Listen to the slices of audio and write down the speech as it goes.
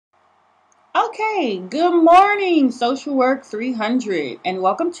Okay, good morning, Social Work 300, and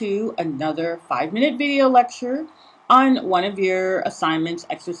welcome to another 5-minute video lecture on one of your assignments,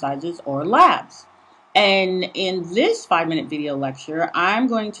 exercises, or labs. And in this 5-minute video lecture, I'm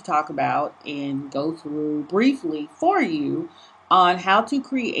going to talk about and go through briefly for you on how to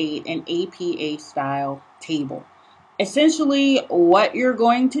create an APA style table. Essentially, what you're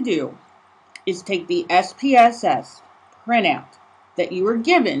going to do is take the SPSS printout that you were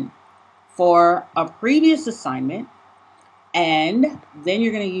given for a previous assignment, and then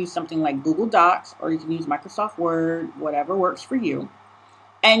you're going to use something like Google Docs, or you can use Microsoft Word, whatever works for you,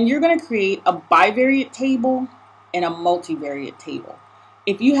 and you're going to create a bivariate table and a multivariate table.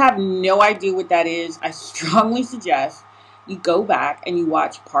 If you have no idea what that is, I strongly suggest you go back and you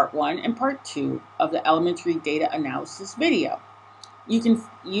watch part 1 and part 2 of the elementary data analysis video. You can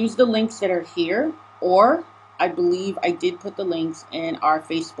use the links that are here, or I believe I did put the links in our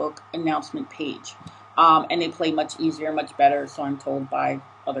Facebook announcement page. And they play much easier, much better, so I'm told by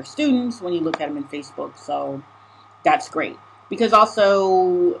other students when you look at them in Facebook. So that's great. Because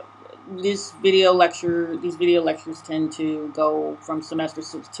also these video lectures tend to go from semester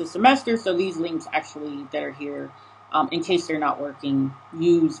to semester. So these links actually that are here, in case they're not working,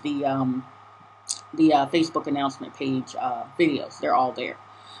 use the Facebook announcement page videos. They're all there.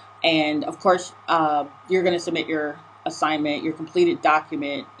 And of course, you're going to submit your assignment, your completed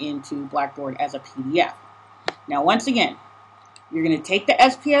document, into Blackboard as a PDF. Now, once again, you're going to take the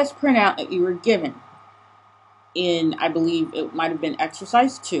SPS printout that you were given in, I believe it might have been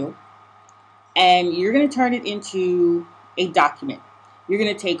exercise 2, and you're going to turn it into a document. You're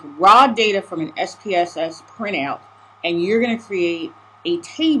going to take raw data from an SPSS printout, and you're going to create a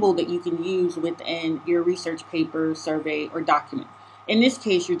table that you can use within your research paper, survey, or document. In this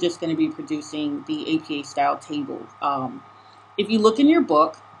case, you're just going to be producing the APA style table. If you look in your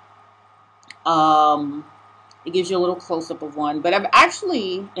book, it gives you a little close-up of one, but I've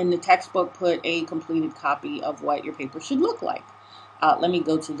actually, in the textbook, put a completed copy of what your paper should look like. Let me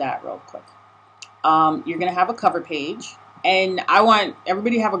go to that real quick. You're going to have a cover page, and I want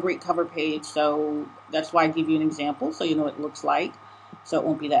everybody to have a great cover page, so that's why I give you an example, so you know what it looks like, so it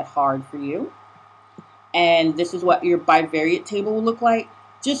won't be that hard for you. And this is what your bivariate table will look like.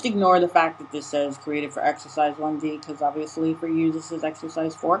 Just ignore the fact that this says created for exercise 1D, because obviously for you this is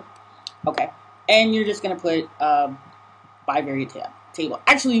exercise 4. Okay, and you're just going to put bivariate table.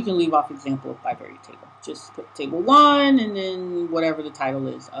 Actually, you can leave off example of bivariate table. Just put table 1 and then whatever the title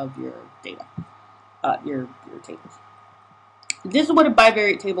is of your data, your tables. This is what a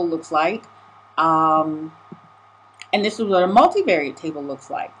bivariate table looks like, and this is what a multivariate table looks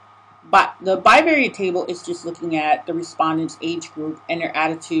like. But the bivariate table is just looking at the respondents' age group and their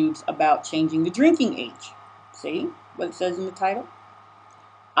attitudes about changing the drinking age. See what it says in the title?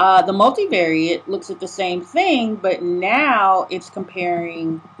 The multivariate looks at the same thing, but now it's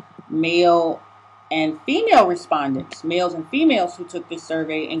comparing male and female respondents, males and females who took this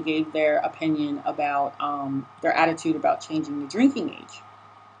survey and gave their opinion about their attitude about changing the drinking age.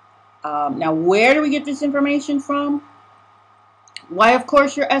 Now, where do we get this information from? Why, of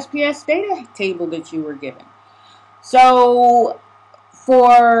course, your SPS data table that you were given. So,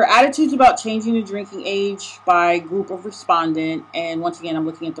 for attitudes about changing the drinking age by group of respondent, and once again, I'm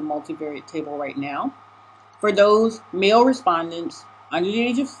looking at the multivariate table right now. For those male respondents under the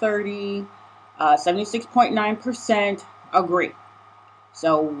age of 30, 76.9% agree.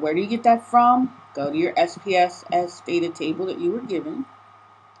 So, where do you get that from? Go to your SPSS data table that you were given.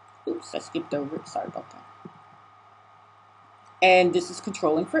 Oops, I skipped over it. Sorry about that. And this is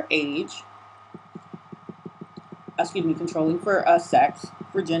controlling for age, controlling for sex,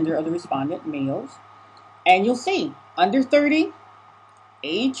 for gender of the respondent, males. And you'll see, under 30,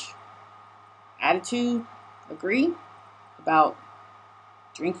 age, attitude, agree about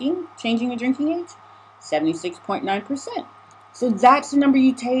drinking, changing the drinking age, 76.9%. So that's the number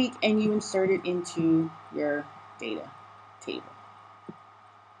you take and you insert it into your data table,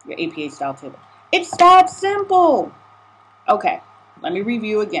 your APA style table. It's that simple. Okay, let me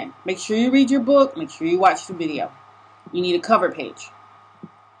review again. Make sure you read your book. Make sure you watch the video. You need a cover page.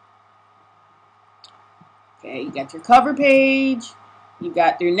 Okay, you got your cover page. You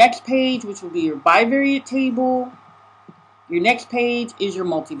got your next page, which will be your bivariate table. Your next page is your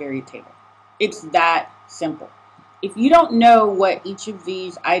multivariate table. It's that simple. If you don't know what each of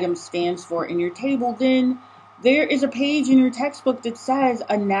these items stands for in your table, then there is a page in your textbook that says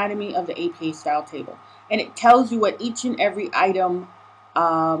Anatomy of the APA Style Table. And it tells you what each and every item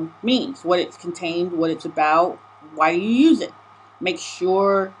means, what it's contained, what it's about, why you use it. Make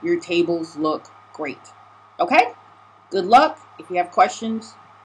sure your tables look great. Okay? Good luck. If you have questions,